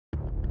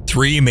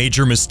Three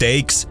major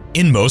mistakes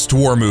in most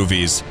war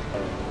movies.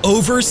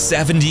 Over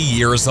 70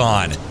 years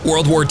on,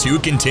 World War II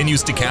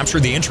continues to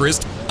capture the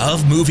interest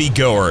of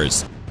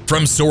moviegoers.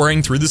 From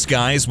soaring through the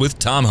skies with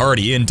Tom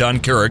Hardy in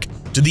Dunkirk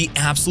to the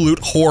absolute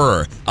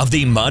horror of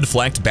the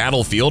mud-flecked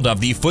battlefield of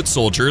the foot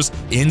soldiers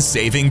in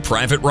Saving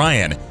Private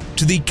Ryan,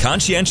 to the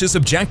conscientious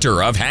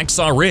objector of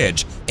Hacksaw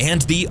Ridge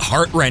and the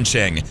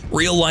heart-wrenching,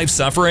 real-life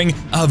suffering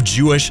of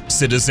Jewish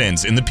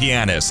citizens in The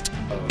Pianist.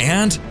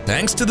 And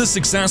thanks to the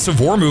success of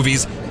war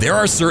movies, there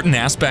are certain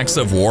aspects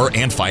of war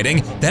and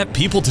fighting that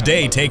people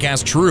today take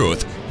as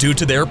truth due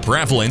to their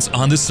prevalence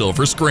on the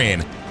silver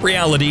screen.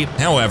 Reality,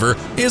 however,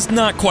 is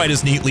not quite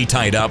as neatly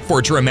tied up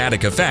for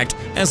dramatic effect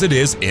as it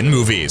is in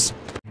movies.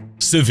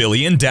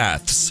 Civilian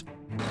deaths.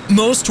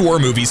 Most war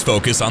movies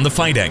focus on the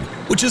fighting,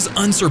 which is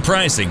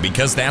unsurprising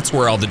because that's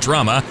where all the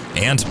drama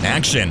and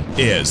action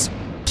is.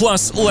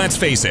 Plus, let's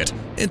face it,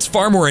 it's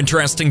far more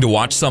interesting to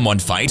watch someone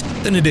fight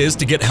than it is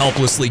to get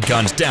helplessly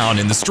gunned down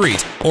in the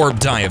street or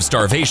die of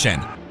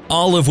starvation.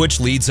 All of which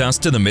leads us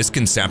to the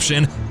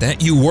misconception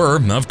that you were,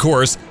 of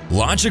course,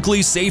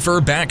 logically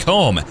safer back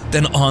home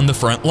than on the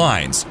front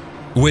lines.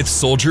 With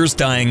soldiers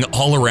dying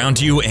all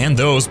around you and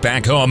those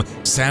back home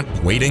sat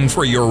waiting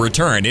for your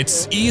return,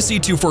 it's easy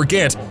to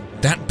forget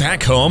that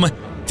back home,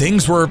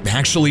 things were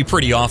actually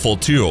pretty awful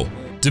too.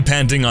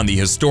 Depending on the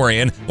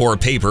historian or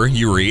paper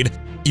you read,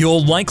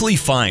 you'll likely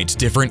find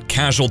different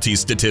casualty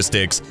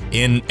statistics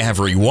in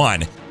every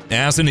one,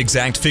 as an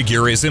exact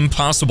figure is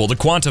impossible to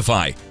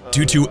quantify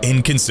due to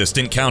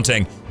inconsistent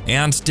counting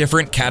and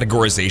different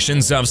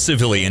categorizations of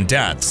civilian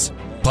deaths.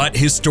 But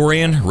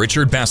historian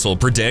Richard Bessel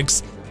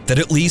predicts that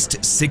at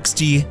least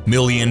 60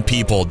 million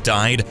people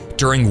died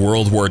during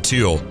World War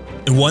II.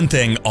 One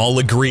thing all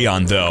agree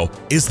on, though,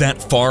 is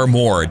that far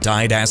more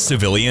died as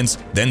civilians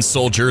than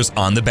soldiers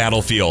on the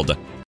battlefield.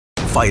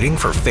 Fighting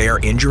for fair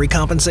injury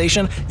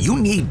compensation? You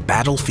need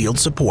battlefield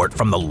support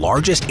from the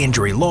largest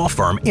injury law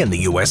firm in the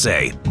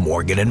USA,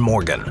 Morgan &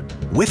 Morgan.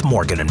 With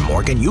Morgan &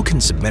 Morgan, you can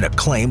submit a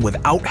claim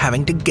without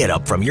having to get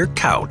up from your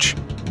couch.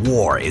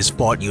 War is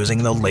fought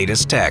using the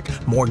latest tech.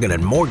 Morgan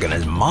 & Morgan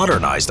has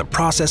modernized the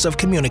process of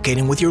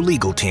communicating with your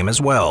legal team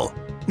as well.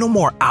 No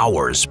more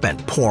hours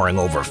spent poring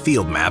over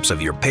field maps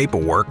of your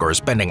paperwork or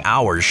spending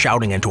hours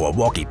shouting into a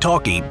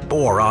walkie-talkie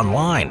or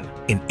online.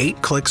 In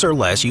 8 clicks or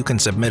less, you can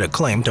submit a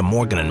claim to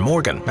Morgan &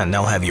 Morgan, and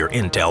they'll have your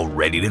intel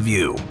ready to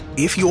view.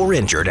 If you're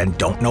injured and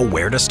don't know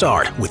where to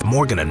start, with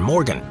Morgan &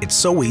 Morgan, it's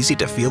so easy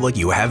to feel like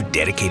you have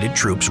dedicated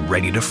troops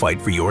ready to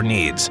fight for your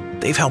needs.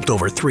 They've helped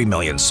over 3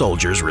 million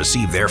soldiers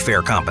receive their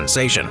fair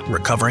compensation,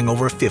 recovering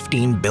over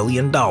 $15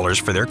 billion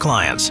for their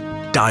clients.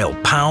 Dial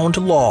Pound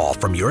Law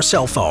from your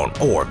cell phone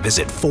or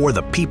visit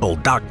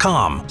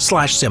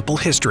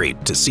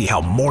forthepeople.com/simplehistory to see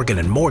how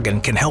Morgan & Morgan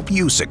can help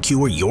you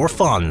secure your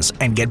funds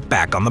and get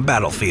back on the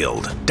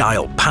battlefield.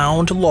 Dial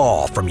Pound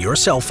Law from your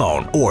cell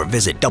phone or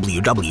visit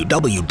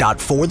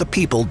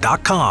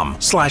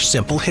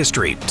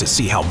www.forthepeople.com/simplehistory to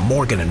see how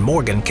Morgan &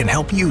 Morgan can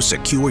help you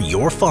secure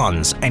your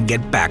funds and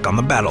get back on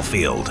the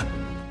battlefield.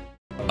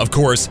 Of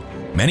course,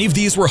 many of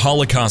these were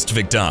Holocaust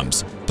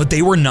victims, but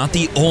they were not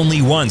the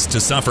only ones to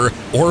suffer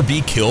or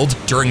be killed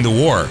during the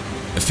war.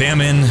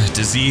 Famine,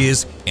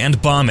 disease, and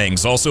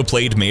bombings also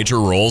played major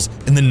roles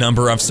in the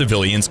number of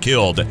civilians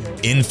killed,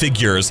 in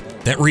figures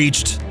that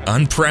reached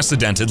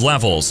unprecedented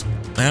levels.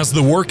 As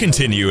the war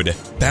continued,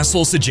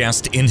 Bessel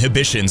suggests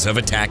inhibitions of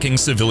attacking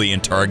civilian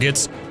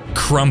targets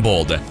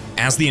crumbled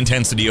as the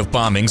intensity of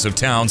bombings of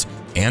towns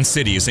and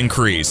cities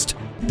increased.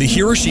 The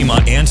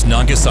Hiroshima and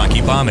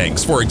Nagasaki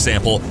bombings, for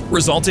example,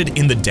 resulted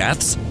in the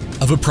deaths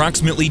of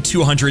approximately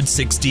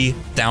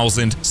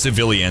 260,000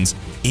 civilians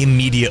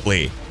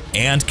immediately,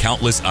 and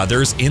countless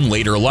others in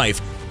later life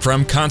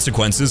from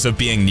consequences of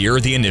being near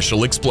the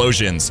initial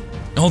explosions.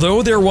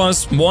 Although there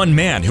was one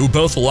man who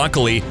both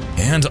luckily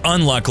and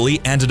unluckily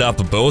ended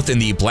up both in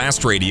the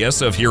blast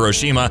radius of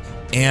Hiroshima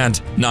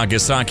and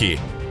Nagasaki,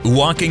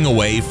 walking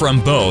away from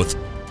both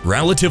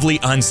relatively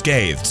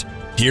unscathed.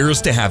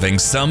 Here's to having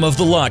some of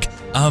the luck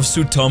of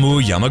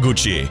Tsutomu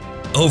Yamaguchi.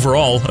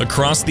 Overall,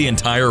 across the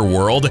entire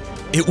world,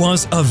 it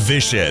was a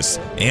vicious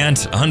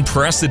and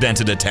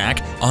unprecedented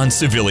attack on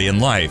civilian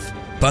life.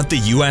 But the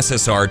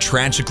USSR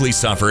tragically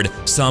suffered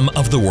some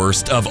of the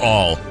worst of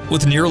all,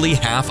 with nearly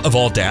half of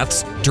all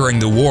deaths during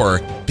the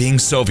war being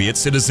Soviet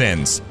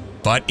citizens.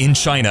 But in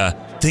China,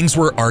 things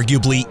were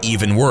arguably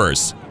even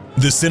worse.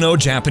 The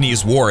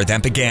Sino-Japanese War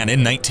that began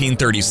in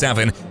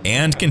 1937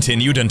 and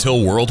continued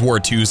until World War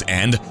II's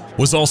end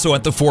was also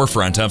at the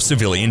forefront of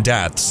civilian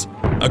deaths.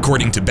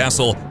 According to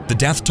Bessel, the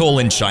death toll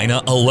in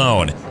China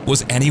alone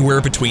was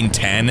anywhere between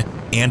 10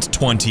 and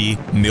 20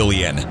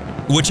 million.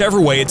 Whichever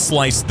way it's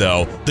sliced,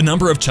 though, the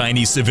number of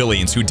Chinese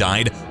civilians who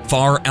died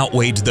far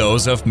outweighed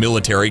those of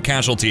military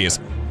casualties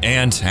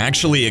and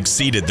actually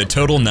exceeded the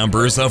total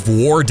numbers of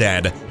war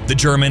dead the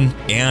German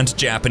and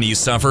Japanese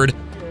suffered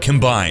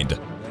combined.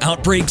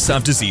 Outbreaks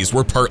of disease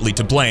were partly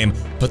to blame,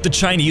 but the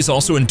Chinese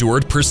also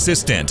endured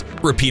persistent,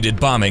 repeated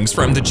bombings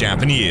from the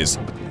Japanese,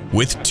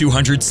 with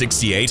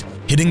 268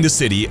 hitting the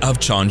city of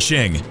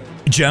Chongqing.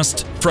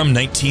 just from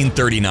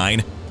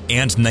 1939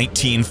 and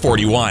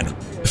 1941.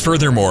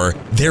 Furthermore,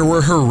 there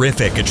were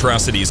horrific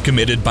atrocities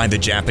committed by the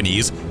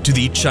Japanese to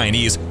the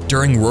Chinese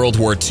during World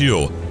War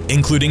II,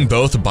 including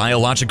both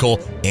biological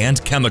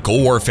and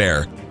chemical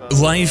warfare.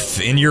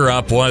 Life in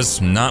Europe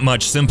was not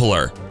much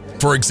simpler.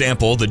 For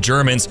example, the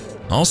Germans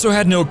also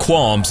had no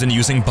qualms in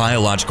using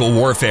biological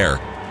warfare,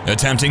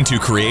 attempting to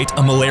create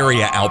a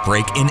malaria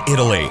outbreak in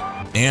Italy.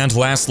 And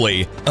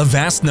lastly, a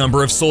vast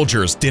number of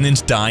soldiers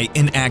didn't die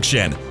in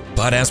action,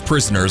 but as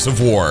prisoners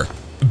of war.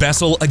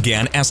 Bessel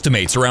again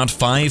estimates around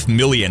 5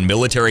 million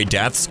military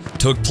deaths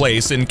took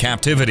place in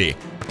captivity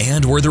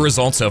and were the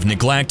results of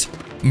neglect,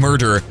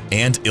 murder,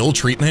 and ill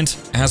treatment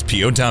as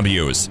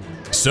POWs.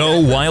 So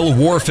while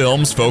war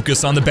films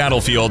focus on the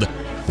battlefield,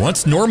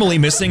 what's normally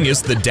missing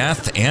is the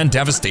death and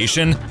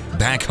devastation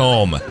back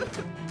home.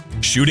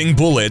 Shooting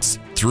bullets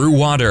through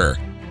water.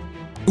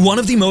 One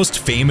of the most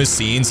famous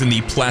scenes in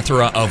the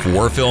plethora of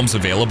war films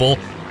available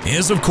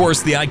is, of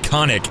course, the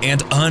iconic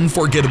and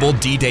unforgettable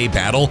D-Day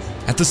battle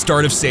at the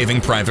start of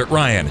Saving Private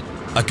Ryan.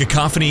 A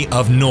cacophony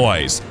of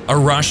noise, a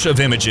rush of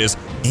images,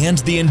 and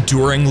the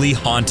enduringly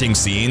haunting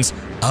scenes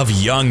of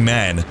young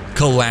men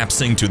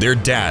collapsing to their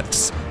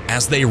deaths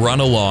as they run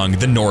along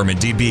the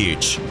Normandy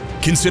beach.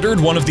 Considered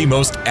one of the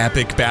most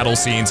epic battle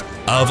scenes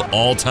of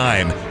all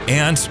time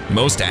and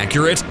most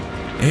accurate,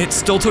 it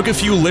still took a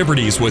few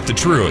liberties with the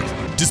truth.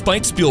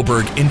 Despite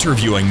Spielberg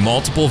interviewing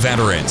multiple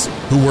veterans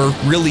who were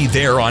really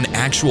there on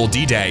actual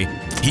D-Day,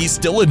 he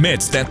still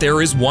admits that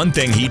there is one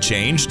thing he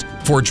changed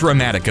for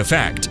dramatic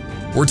effect.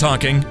 We're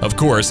talking, of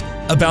course,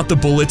 about the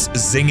bullets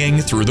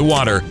zinging through the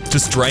water to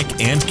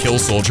strike and kill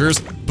soldiers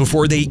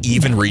before they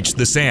even reach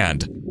the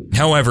sand.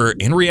 However,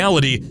 in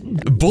reality,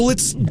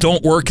 bullets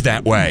don't work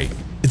that way.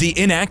 The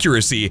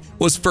inaccuracy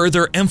was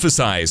further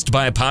emphasized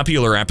by a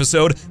popular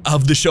episode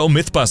of the show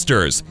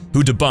Mythbusters,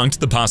 who debunked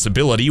the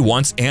possibility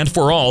once and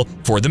for all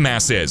for the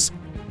masses,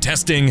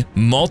 testing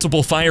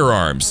multiple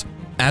firearms.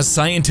 As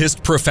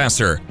scientist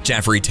Professor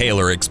Jeffrey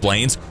Taylor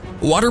explains,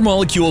 water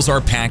molecules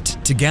are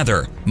packed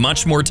together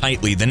much more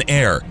tightly than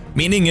air,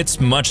 meaning it's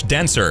much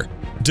denser.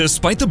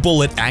 Despite the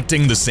bullet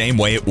acting the same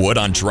way it would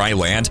on dry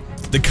land,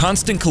 the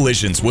constant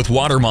collisions with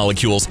water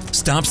molecules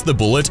stops the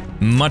bullet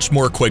much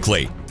more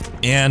quickly,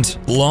 and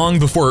long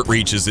before it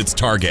reaches its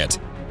target.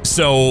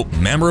 So,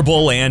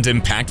 memorable and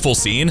impactful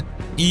scene?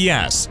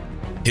 Yes.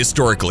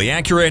 Historically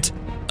accurate?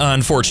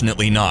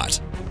 Unfortunately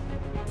not.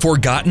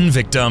 Forgotten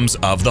victims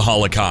of the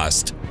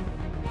Holocaust.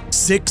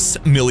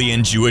 6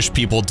 million Jewish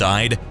people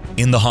died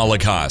in the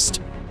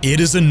Holocaust. It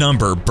is a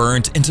number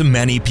burnt into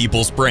many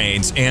people's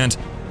brains, and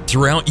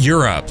throughout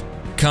Europe,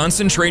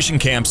 concentration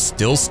camps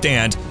still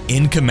stand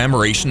in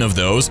commemoration of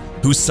those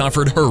who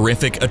suffered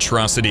horrific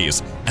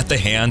atrocities at the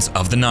hands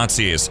of the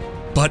Nazis.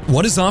 But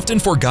what is often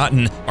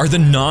forgotten are the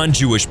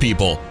non-Jewish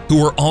people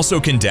who were also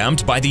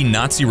condemned by the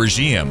Nazi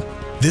regime.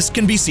 This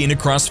can be seen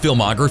across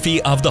filmography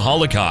of the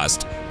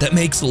Holocaust that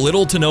makes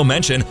little to no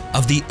mention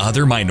of the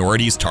other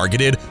minorities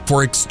targeted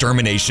for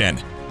extermination.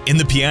 In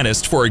The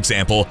Pianist, for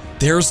example,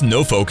 there's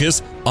no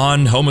focus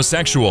on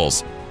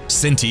homosexuals,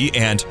 Sinti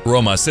and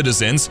Roma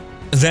citizens,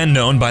 then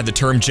known by the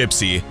term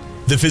gypsy,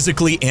 the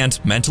physically and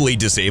mentally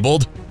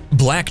disabled,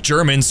 Black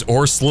Germans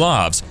or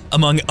Slavs,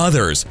 among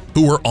others,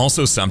 who were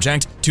also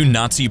subject to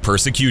Nazi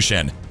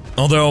persecution.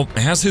 Although,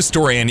 as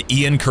historian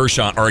Ian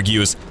Kershaw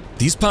argues,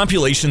 these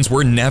populations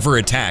were never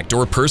attacked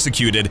or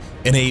persecuted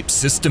in a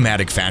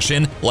systematic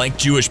fashion like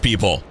Jewish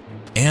people,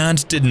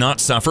 and did not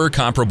suffer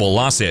comparable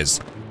losses.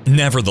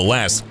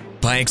 Nevertheless,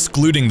 by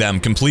excluding them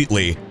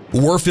completely,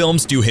 war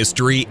films do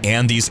history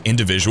and these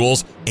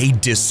individuals a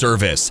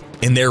disservice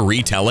in their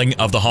retelling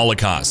of the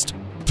Holocaust.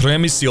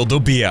 Przemysl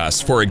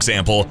Dobias, for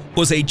example,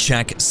 was a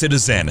Czech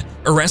citizen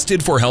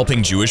arrested for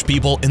helping Jewish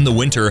people in the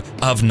winter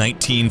of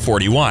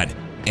 1941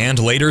 and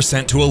later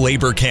sent to a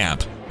labor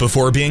camp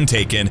before being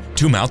taken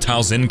to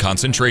Mauthausen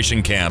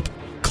concentration camp,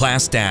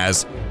 classed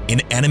as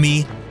an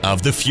enemy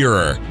of the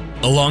Führer.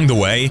 Along the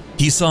way,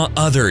 he saw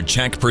other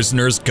Czech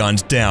prisoners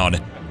gunned down,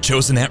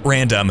 chosen at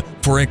random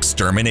for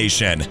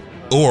extermination.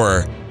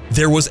 Or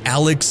there was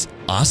Alex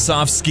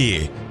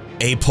Ossowski,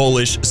 a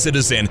Polish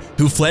citizen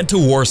who fled to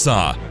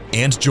Warsaw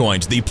and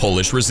joined the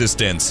Polish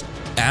resistance.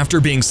 After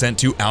being sent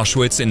to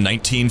Auschwitz in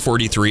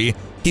 1943,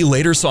 he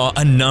later saw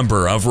a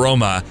number of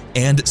Roma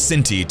and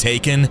Sinti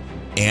taken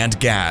and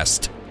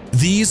gassed.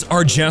 These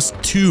are just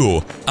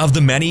two of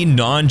the many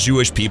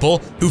non-Jewish people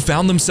who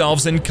found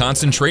themselves in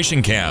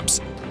concentration camps,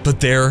 but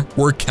there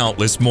were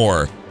countless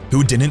more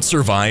who didn't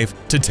survive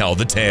to tell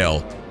the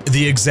tale.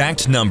 The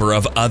exact number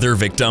of other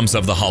victims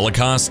of the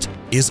Holocaust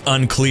is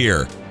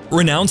unclear.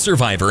 Renowned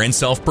survivor and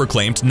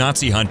self-proclaimed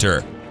Nazi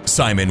hunter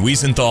Simon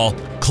Wiesenthal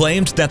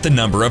claimed that the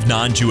number of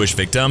non-Jewish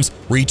victims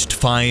reached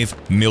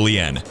 5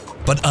 million,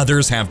 but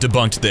others have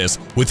debunked this,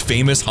 with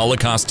famous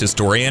Holocaust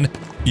historian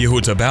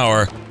Yehuda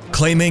Bauer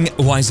claiming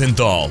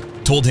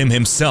Wiesenthal told him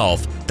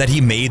himself that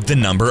he made the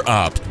number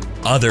up.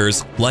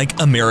 Others, like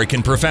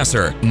American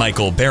professor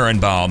Michael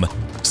Berenbaum,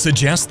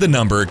 suggest the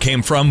number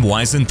came from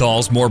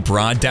Wiesenthal's more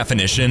broad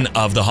definition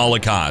of the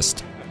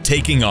Holocaust,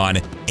 taking on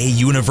a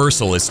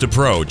universalist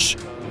approach.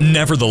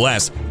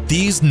 Nevertheless,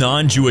 these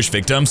non-Jewish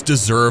victims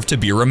deserve to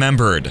be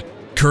remembered.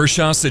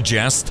 Kershaw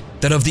suggests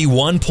that of the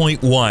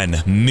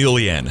 1.1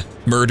 million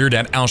murdered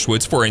at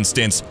Auschwitz, for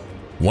instance,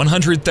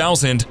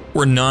 100,000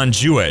 were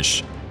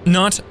non-Jewish.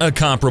 Not a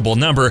comparable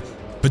number,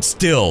 but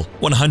still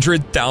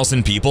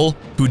 100,000 people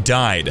who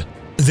died.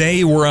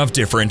 They were of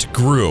different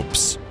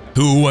groups,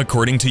 who,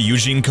 according to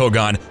Eugene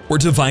Kogan, were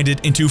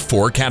divided into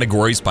 4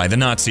 categories by the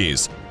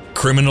Nazis: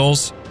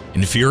 criminals,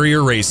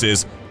 inferior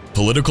races,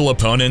 political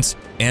opponents,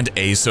 and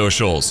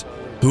asocials,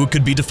 who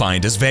could be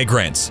defined as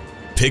vagrants,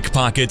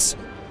 pickpockets,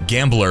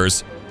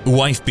 gamblers,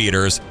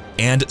 wife-beaters,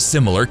 and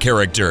similar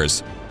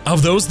characters.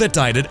 Of those that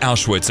died at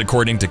Auschwitz,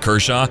 according to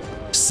Kershaw,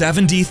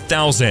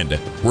 70,000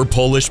 were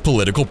Polish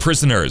political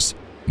prisoners.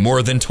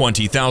 More than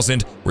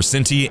 20,000 were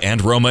Sinti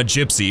and Roma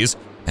gypsies,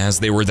 as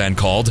they were then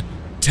called.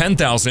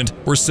 10,000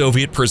 were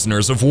Soviet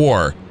prisoners of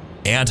war,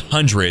 and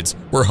hundreds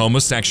were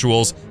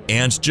homosexuals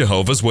and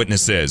Jehovah's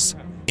Witnesses.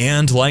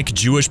 And like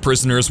Jewish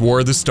prisoners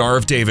wore the Star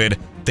of David,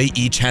 they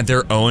each had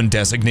their own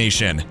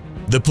designation.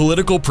 The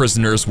political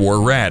prisoners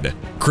wore red,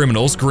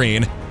 criminals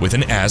green with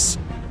an S,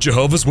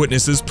 Jehovah's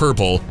Witnesses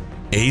purple,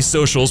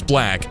 asocials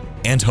black,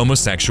 and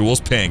homosexuals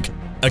pink.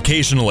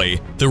 Occasionally,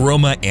 the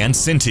Roma and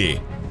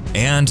Sinti,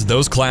 and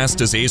those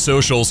classed as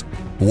asocials,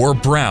 wore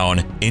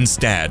brown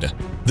instead.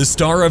 The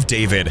Star of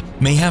David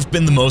may have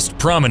been the most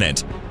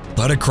prominent,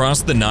 but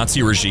across the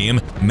Nazi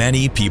regime,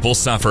 many people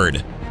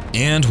suffered.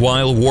 And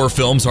while war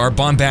films are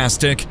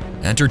bombastic,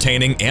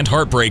 entertaining, and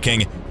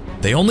heartbreaking,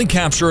 they only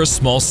capture a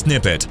small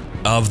snippet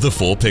of the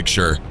full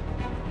picture.